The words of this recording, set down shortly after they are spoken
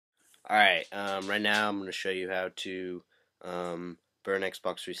Alright, right now I'm going to show you how to burn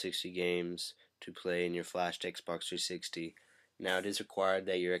Xbox 360 games to play in your flashed Xbox 360. Now it is required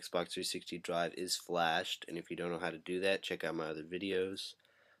that your Xbox 360 drive is flashed, and if you don't know how to do that, check out my other videos.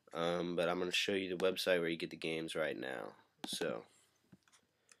 But I'm going to show you the website where you get the games right now. So,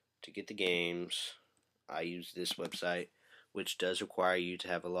 to get the games, I use this website, which does require you to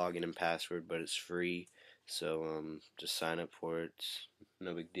have a login and password, but it's free. So just sign up for it. It's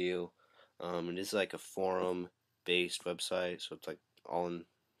no big deal. It is like a forum-based website, so it's like all in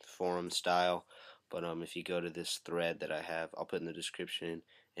forum style. But if you go to this thread that I have, I'll put in the description.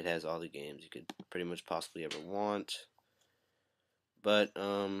 It has all the games you could pretty much possibly ever want. But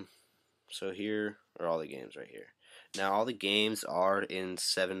so here are all the games right here. Now all the games are in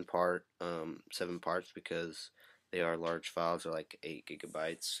seven parts because they are large files. They're like 8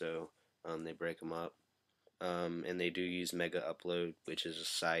 gigabytes, so they break them up. And they do use Mega Upload, which is a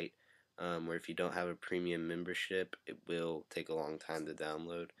site where if you don't have a premium membership, it will take a long time to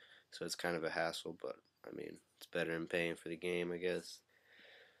download. So it's kind of a hassle, but I mean, it's better than paying for the game, I guess.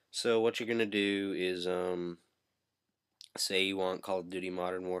 So what you're gonna do is say you want Call of Duty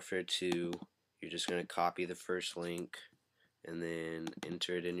Modern Warfare 2, you're just going to copy the first link and then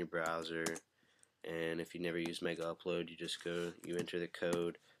enter it in your browser. And if you never use Mega Upload, you enter the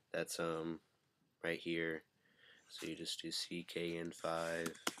code that's right here. So you just do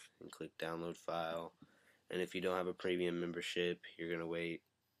CKN5 and click download file. And if you don't have a premium membership, you're going to wait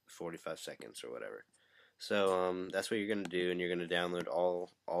 45 seconds or whatever. So that's what you're going to do, and you're going to download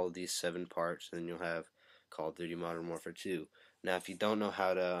all of these 7 parts, and then you'll have Call of Duty Modern Warfare 2. Now, if you don't know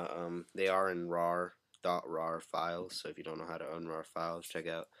how to, they are in .rar files, so if you don't know how to unrar files, check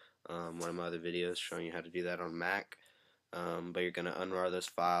out one of my other videos showing you how to do that on Mac. But you're going to unrar those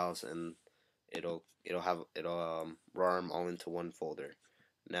files, and it'll rar them all into one folder.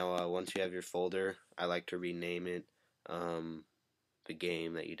 Now, once you have your folder, I like to rename it the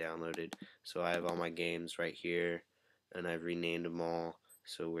game that you downloaded. So I have all my games right here, and I've renamed them all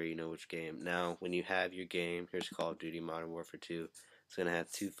so where you know which game. Now, when you have your game, here's Call of Duty Modern Warfare 2. It's going to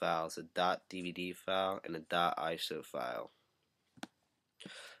have 2 files, a .dvd file and a .iso file.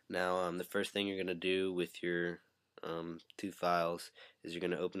 Now, the first thing you're going to do with your 2 files is you're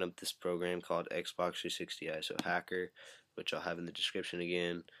going to open up this program called Xbox 360 ISO Hacker, which I'll have in the description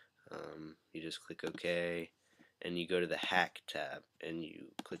again. You just click OK, and you go to the Hack tab, and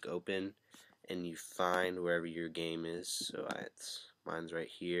you click Open, and you find wherever your game is. So mine's right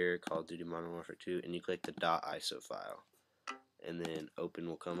here, Call of Duty Modern Warfare 2, and you click the .iso file, and then Open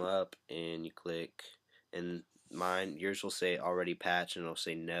will come up, and you click, and yours will say already patched, and it'll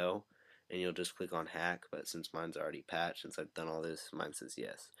say no, and you'll just click on Hack. But since mine's already patched, since I've done all this, mine says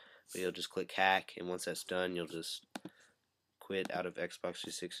yes. But you'll just click Hack, and once that's done, you'll just quit out of Xbox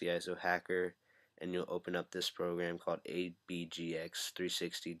 360 ISO Hacker, and you'll open up this program called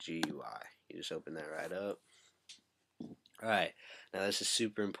ABGX360 GUI. You just open that right up. Alright, now this is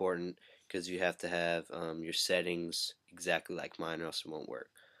super important because you have to have your settings exactly like mine or else it won't work.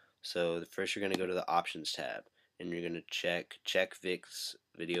 So first you're going to go to the Options tab, and you're going to check VIX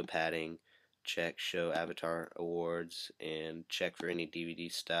video padding, check Show Avatar Awards, and check for any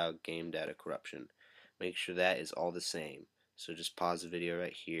DVD style game data corruption. Make sure that is all the same. So just pause the video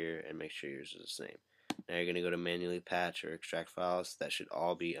right here and make sure yours is the same. Now you're going to go to manually patch or extract files. That should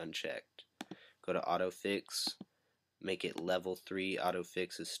all be unchecked. Go to auto fix. Make it level 3 auto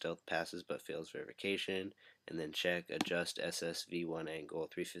fix as stealth passes but fails verification. And then check adjust SSV1 angle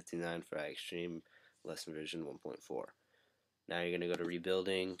 359 for extreme lesson version 1.4. Now you're going to go to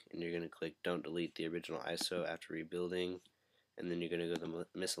rebuilding, and you're going to click don't delete the original ISO after rebuilding. And then you're going to go to the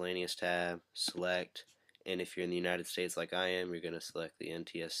miscellaneous tab, select, and if you're in the United States like I am, you're going to select the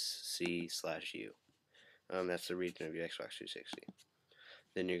NTSC/U. That's the region of your Xbox 360.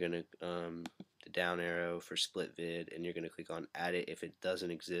 Then you're going to the down arrow for split vid, and you're going to click on add it if it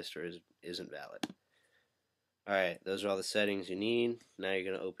doesn't exist or isn't valid. Alright, those are all the settings you need. Now you're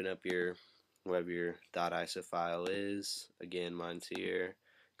going to open up your wherever your .iso file is. Again, mine's here,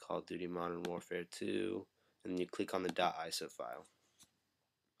 Call of Duty Modern Warfare 2, and you click on the .iso file.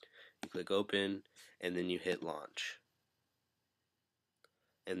 You click open, and then you hit launch.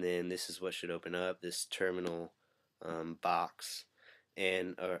 And then this is what should open up, this terminal box.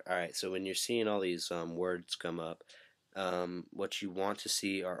 And alright, so when you're seeing all these words come up, what you want to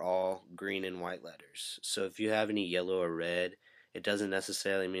see are all green and white letters. So if you have any yellow or red, it doesn't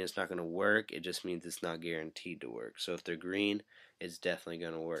necessarily mean it's not going to work, it just means it's not guaranteed to work. So if they're green, it's definitely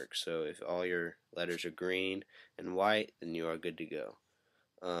going to work. So if all your letters are green and white, then you are good to go.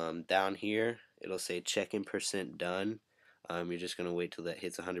 Down here, it'll say check-in % done. You're just going to wait till that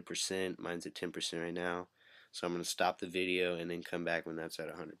hits 100%. Mine's at 10% right now. So I'm going to stop the video and then come back when that's at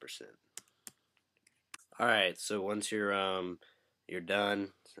 100%. Alright, so once you're done,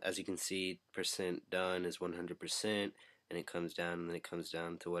 as you can see, percent done is 100%, and it comes down, and then it comes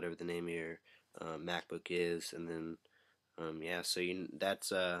down to whatever the name of your MacBook is, and then yeah, so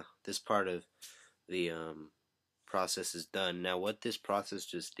that's this part of the process is done. Now, what this process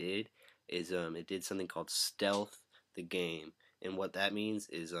just did is it did something called stealth the game, and what that means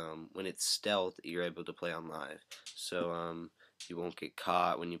is when it's stealth, you're able to play on live. So you won't get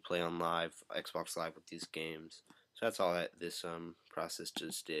caught when you play on live Xbox Live with these games. So that's all that this process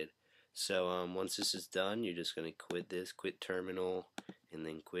just did. So once this is done, you're just gonna quit this, quit terminal, and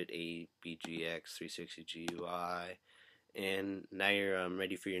then quit ABGX360 GUI, and now you're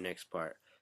ready for your next part.